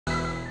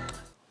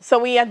So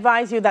we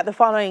advise you that the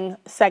following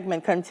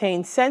segment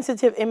contains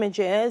sensitive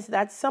images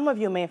that some of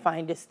you may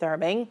find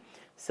disturbing,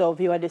 so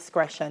viewer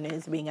discretion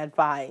is being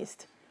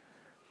advised.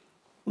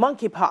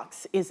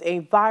 Monkeypox is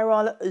a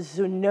viral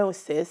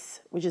zoonosis,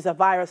 which is a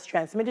virus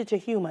transmitted to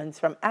humans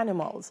from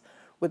animals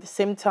with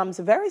symptoms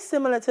very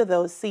similar to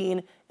those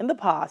seen in the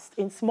past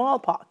in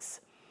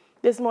smallpox.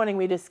 This morning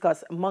we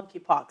discuss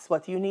monkeypox,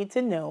 what you need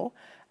to know,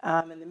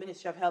 and the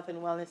Ministry of Health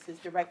and Wellness's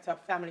Director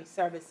of Family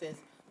Services,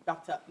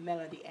 Dr.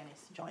 Melody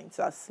Ennis, joins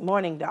us.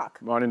 Morning, Doc.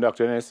 Morning,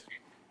 Dr. Ennis.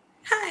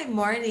 Hi,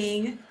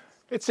 morning.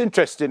 It's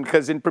interesting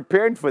because in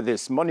preparing for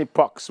this,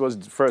 monkeypox was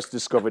first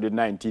discovered in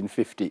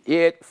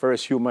 1958.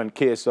 First human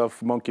case of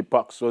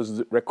monkeypox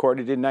was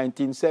recorded in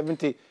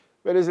 1970.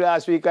 But this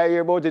last week I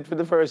hear about it for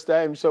the first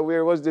time. So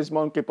where was this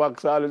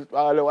monkeypox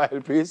all the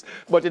while, please?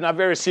 But in a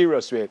very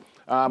serious way.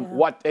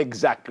 What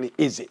exactly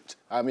is it?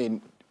 I mean,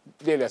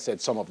 Delia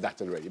said some of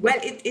that already. Well,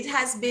 it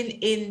has been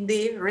in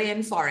the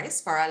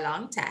rainforest for a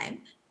long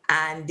time.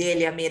 And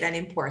Delia made an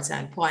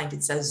important point.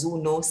 It's a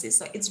zoonosis.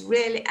 So it's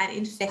really an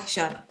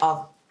infection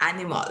of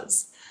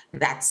animals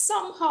that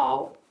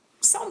somehow,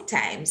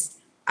 sometimes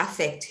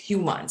affect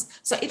humans.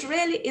 So it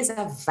really is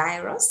a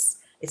virus.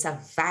 It's a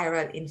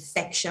viral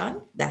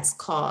infection that's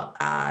called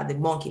the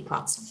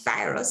monkeypox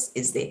virus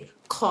is the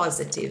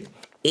causative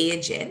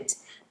agent.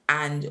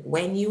 And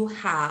when you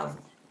have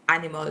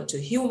animal to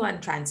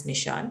human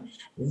transmission,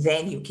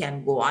 then you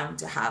can go on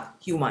to have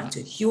human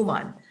to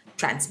human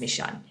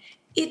transmission.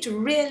 It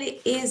really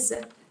is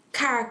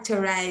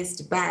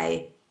characterized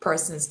by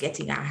persons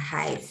getting a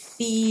high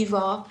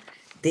fever.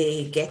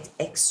 They get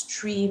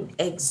extreme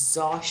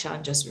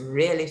exhaustion, just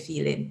really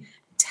feeling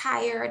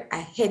tired,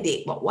 a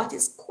headache. But what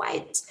is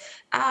quite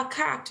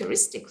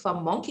characteristic for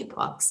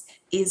monkeypox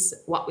is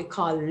what we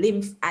call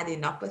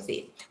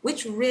lymphadenopathy,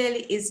 which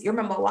really is, you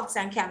remember wax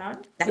and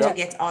cannon that you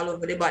get all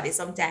over the body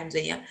sometimes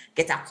when you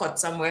get a cut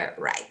somewhere,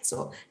 right?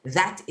 So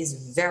that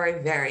is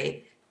very,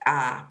 very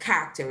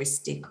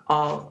characteristic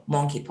of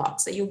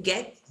monkeypox. So you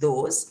get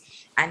those,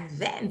 and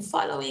then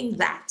following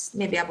that,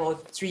 maybe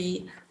about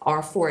 3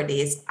 or 4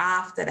 days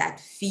after that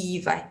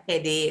fever,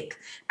 headache,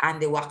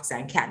 and the wax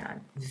and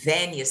cannon,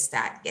 then you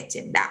start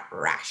getting that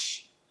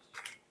rash.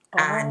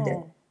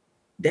 And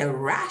the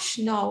rash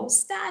now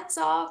starts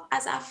off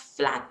as a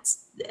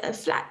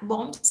flat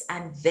bumps,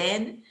 and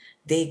then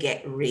they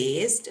get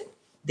raised.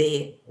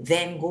 They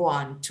then go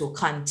on to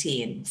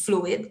contain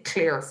fluid,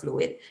 clear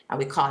fluid, and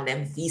we call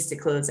them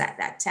vesicles at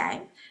that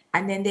time.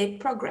 And then they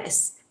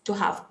progress to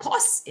have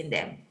pus in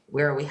them,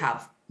 where we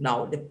have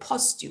now the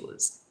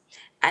pustules.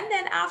 And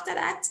then after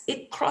that,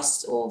 it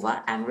crosses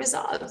over and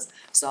resolves.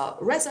 So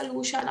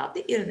resolution of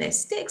the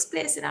illness takes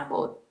place in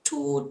about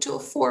 2 to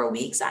 4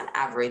 weeks on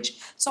average,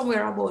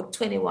 somewhere about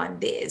 21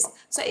 days.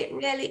 So it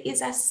really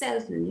is a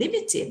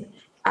self-limiting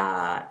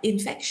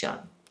infection.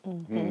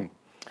 Mm-hmm.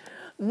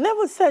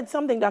 Never said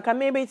something, Doctor.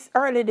 Maybe it's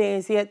early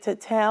days yet to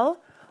tell,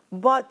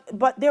 but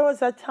there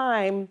was a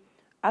time,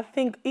 I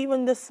think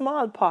even the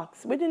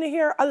smallpox, we didn't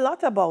hear a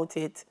lot about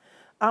it.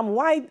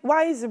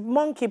 Why is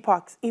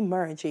monkeypox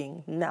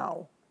emerging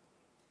now?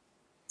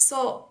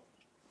 So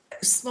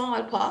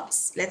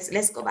smallpox,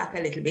 let's go back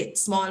a little bit.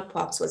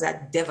 Smallpox was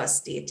a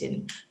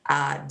devastating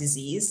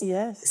disease,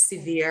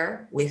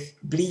 severe with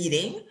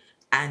bleeding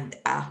and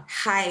a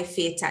high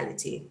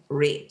fatality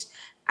rate.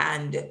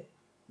 And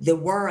the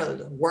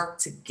world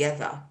worked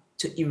together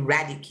to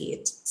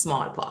eradicate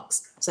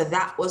smallpox. So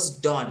that was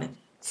done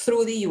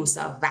through the use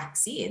of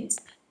vaccines,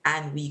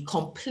 and we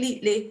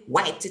completely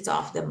wiped it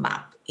off the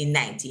map in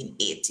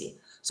 1980.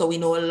 So we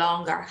no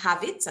longer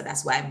have it. So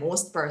that's why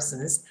most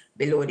persons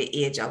below the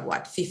age of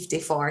 50,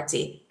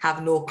 40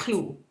 have no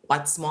clue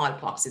what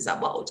smallpox is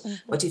about.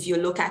 But if you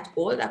look at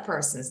older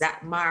persons,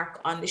 that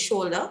mark on the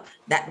shoulder,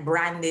 that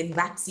branding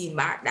vaccine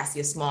mark, that's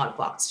your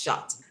smallpox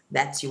shot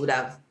that you would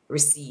have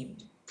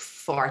received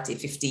 40,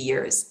 50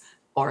 years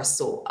or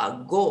so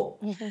ago.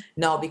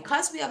 Now,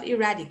 because we have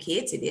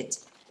eradicated it,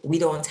 we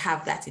don't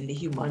have that in the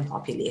human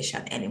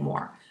population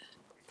anymore.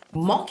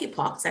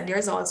 Monkeypox, and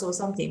there's also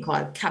something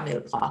called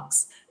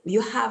camelpox.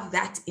 You have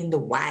that in the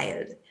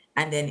wild,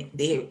 and then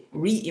they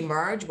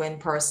re-emerge when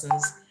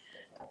persons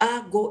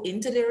go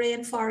into the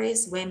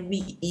rainforest, when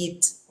we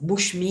eat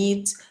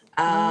bushmeat,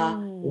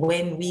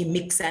 when we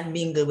mix and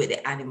mingle with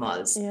the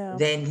animals.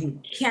 Then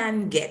you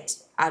can get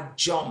a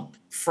jump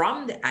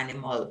from the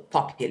animal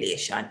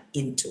population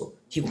into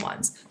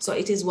humans. So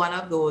it is one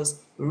of those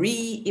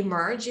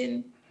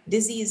re-emerging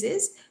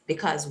diseases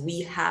because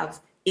we have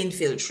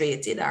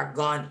infiltrated or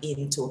gone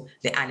into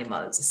the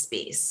animal's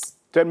space.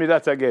 Tell me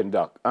that again,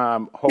 Doc. Tell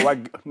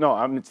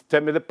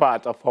me the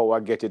part of how I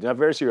get it in a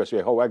very serious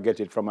way. How I get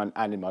it from an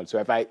animal. So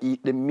if I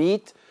eat the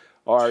meat,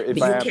 or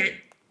if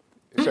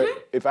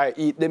I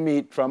eat the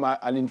meat from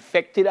an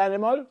infected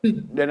animal,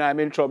 then I'm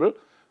in trouble.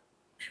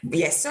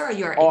 Yes, sir,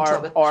 you're in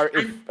trouble. Or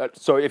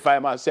if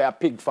I'm say a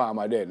pig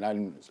farmer then,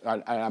 and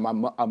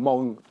I'm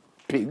among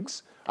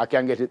pigs, I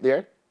can get it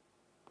there.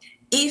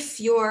 if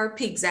your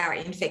pigs are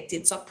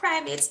infected. So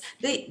primates,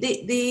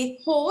 the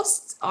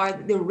host or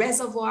the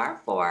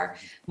reservoir for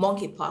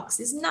monkeypox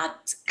is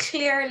not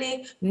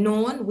clearly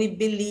known. We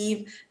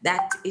believe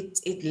that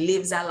it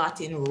lives a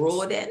lot in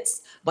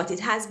rodents, but it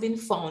has been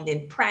found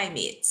in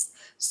primates.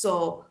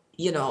 So,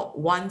 you know,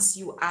 once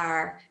you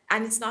are,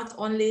 and it's not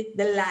only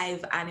the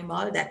live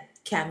animal that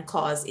can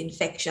cause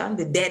infection,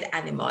 the dead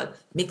animal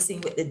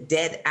mixing with the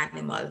dead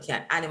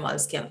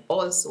animals can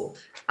also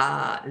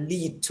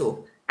lead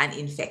to an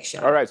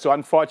infection. All right, so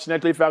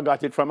unfortunately, if I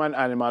got it from an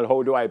animal,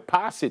 how do I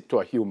pass it to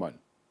a human?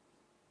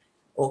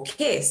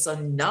 Okay, so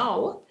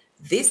now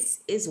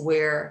this is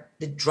where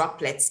the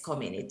droplets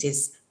come in. It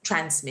is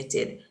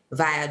transmitted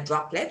via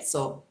droplets.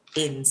 So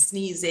in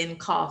sneezing,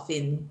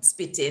 coughing,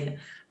 spitting,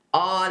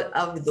 all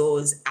of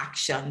those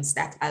actions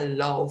that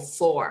allow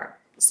for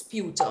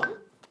sputum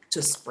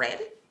to spread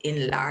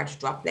in large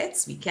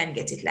droplets, we can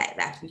get it like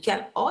that. We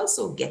can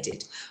also get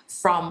it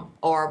from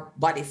our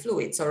body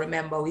fluid. So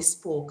remember, we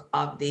spoke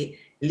of the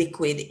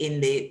liquid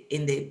in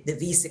the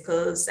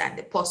vesicles and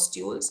the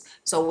pustules.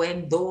 So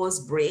when those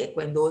break,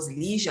 when those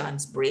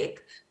lesions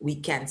break, we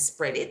can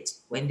spread it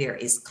when there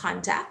is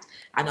contact.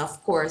 And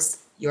of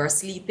course, you're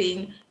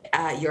sleeping,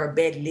 your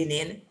bed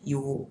linen,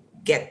 you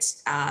get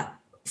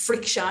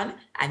friction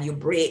and you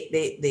break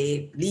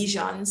the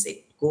lesions.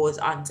 It goes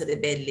onto the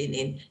bed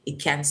linen. It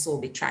can so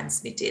be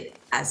transmitted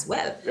as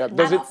well. Yeah.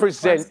 Does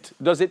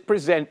it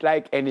present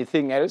like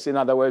anything else? In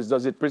other words,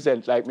 does it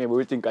present like maybe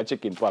we think a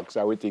chicken pox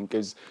or we think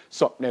is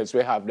something else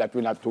we have that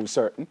we're not too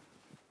certain?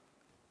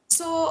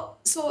 So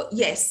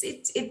yes,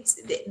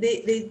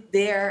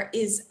 there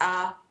is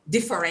a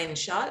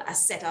differential, a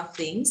set of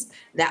things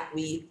that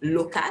we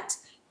look at,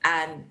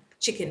 and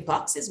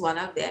chickenpox is one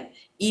of them.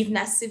 Even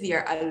a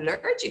severe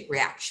allergic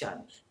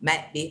reaction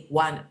might be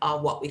one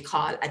of what we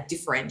call a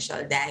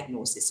differential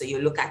diagnosis. So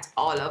you look at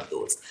all of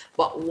those.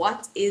 But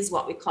what is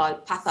what we call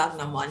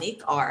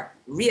pathognomonic or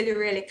really,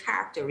 really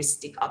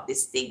characteristic of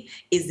this thing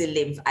is the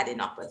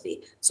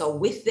lymphadenopathy. So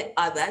with the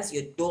others,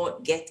 you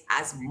don't get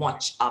as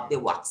much of the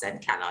wax and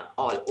cannon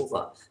all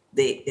over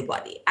the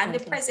body. And the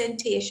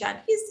presentation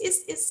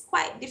is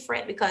quite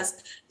different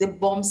because the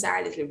bumps are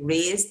a little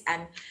raised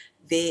and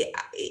the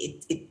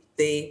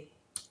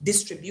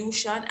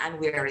distribution and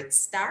where it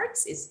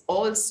starts is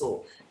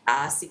also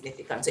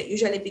significant. So it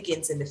usually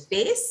begins in the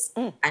face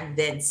and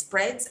then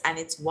spreads, and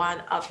it's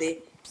one of the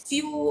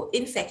few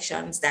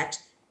infections that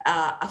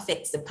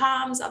affects the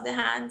palms of the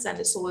hands and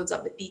the soles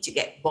of the feet. You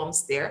get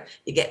bumps there,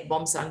 you get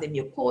bumps on the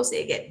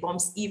mucosa, you get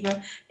bumps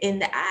even in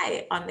the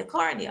eye, on the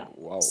cornea.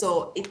 Wow.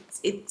 So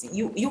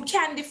you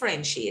can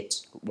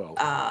differentiate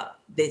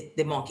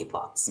the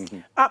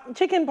monkeypox.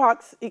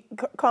 Chickenpox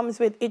comes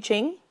with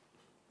itching.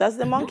 Does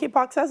the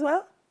monkeypox as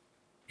well?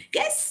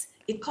 Yes,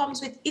 it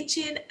comes with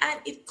itching and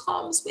it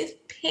comes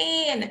with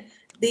pain.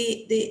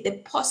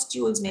 The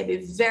pustules may be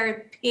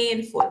very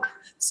painful.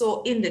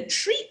 So in the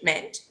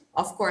treatment,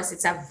 of course,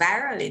 it's a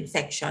viral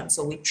infection.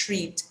 So we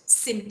treat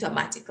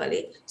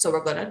symptomatically. So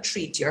we're going to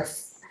treat your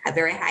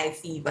very high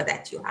fever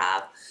that you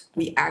have.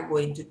 We are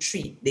going to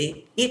treat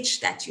the itch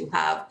that you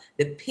have,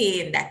 the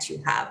pain that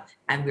you have,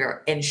 and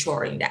we're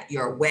ensuring that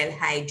you're well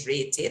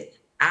hydrated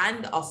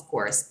and, of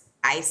course,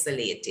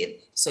 isolated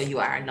so you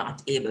are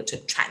not able to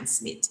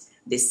transmit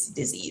this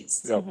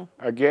disease. So,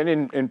 again,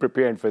 in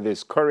preparing for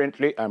this,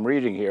 currently, I'm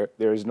reading here,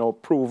 there is no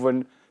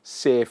proven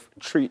safe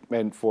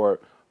treatment for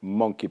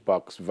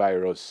monkeypox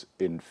virus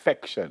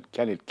infection.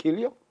 Can it kill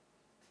you?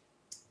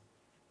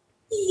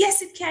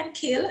 Yes, it can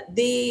kill.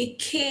 The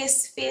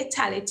case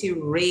fatality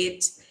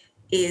rate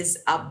is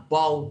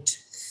about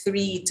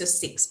 3 to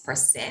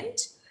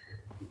 6%.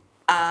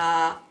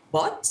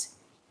 But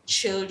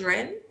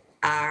children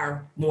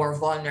are more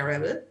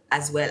vulnerable,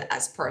 as well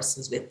as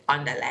persons with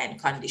underlying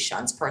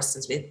conditions,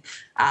 persons with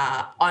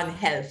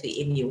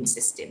unhealthy immune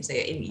systems. So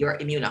you're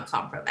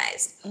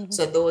immunocompromised.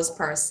 So those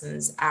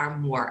persons are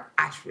more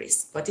at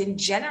risk. But in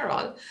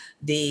general,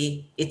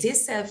 it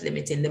is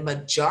self-limiting. The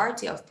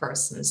majority of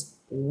persons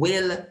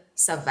will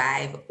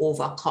survive,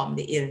 overcome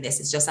the illness.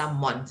 It's just a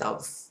month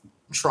of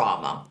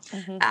trauma.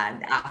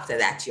 And after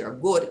that, you're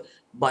good.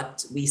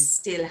 But we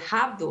still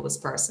have those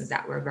persons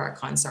that we're very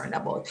concerned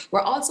about.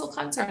 We're also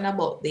concerned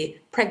about the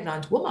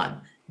pregnant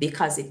woman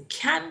because it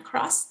can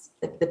cross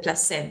the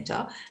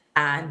placenta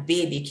and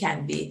baby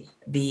can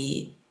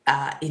be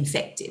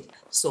infected.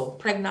 So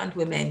pregnant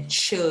women,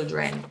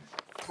 children,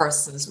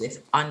 persons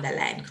with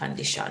underlying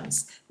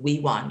conditions, we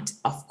want,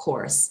 of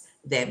course,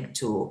 them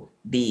to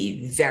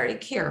be very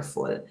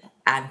careful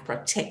and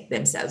protect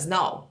themselves.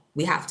 Now,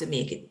 we have to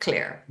make it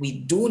clear, we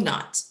do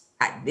not,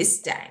 at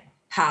this time,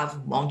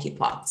 have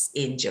monkeypox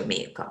in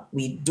Jamaica.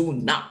 We do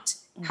not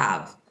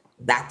have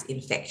that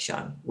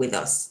infection with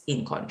us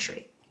in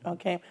country.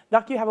 Okay.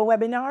 Doc, you have a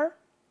webinar?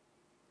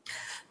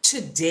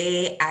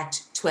 Today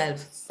at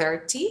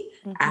 12:30,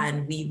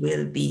 and we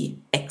will be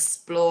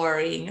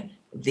exploring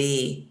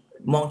the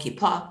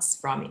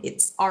monkeypox from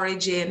its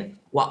origin,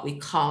 what we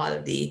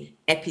call the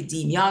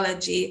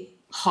epidemiology,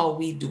 how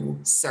we do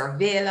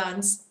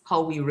surveillance, how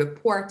we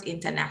report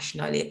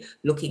internationally,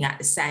 looking at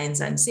the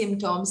signs and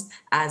symptoms,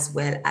 as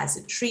well as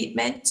the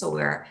treatment. So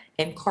we're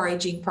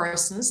encouraging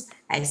persons,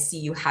 I see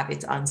you have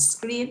it on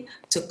screen,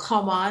 to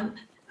come on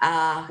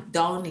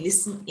down,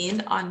 listen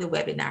in on the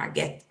webinar,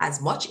 get as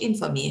much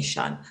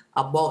information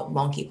about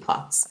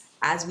monkeypox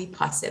as we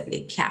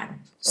possibly can,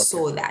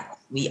 so that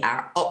we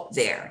are up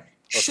there,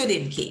 should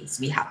in case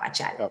we have a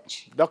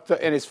challenge. Dr.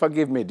 Ennis,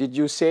 forgive me, did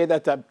you say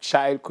that a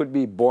child could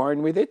be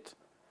born with it?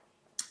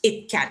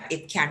 It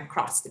can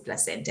cross the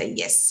placenta,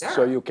 yes, sir.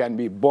 So you can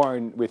be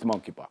born with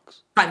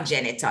monkeypox?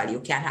 Congenital. You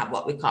can have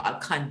what we call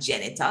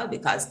congenital,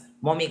 because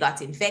mommy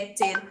got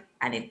infected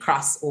and it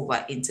crossed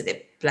over into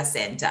the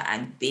placenta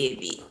and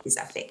baby is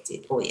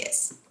affected. Oh,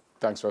 yes.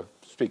 Thanks for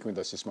speaking with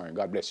us this morning.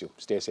 God bless you.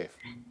 Stay safe.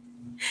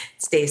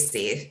 Stay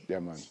safe. Yeah,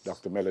 man.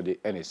 Dr. Melody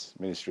Ennis,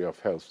 Ministry of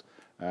Health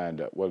and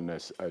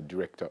Wellness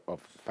Director of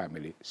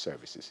Family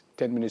Services.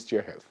 10 minutes to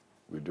your health.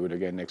 We'll do it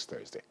again next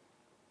Thursday.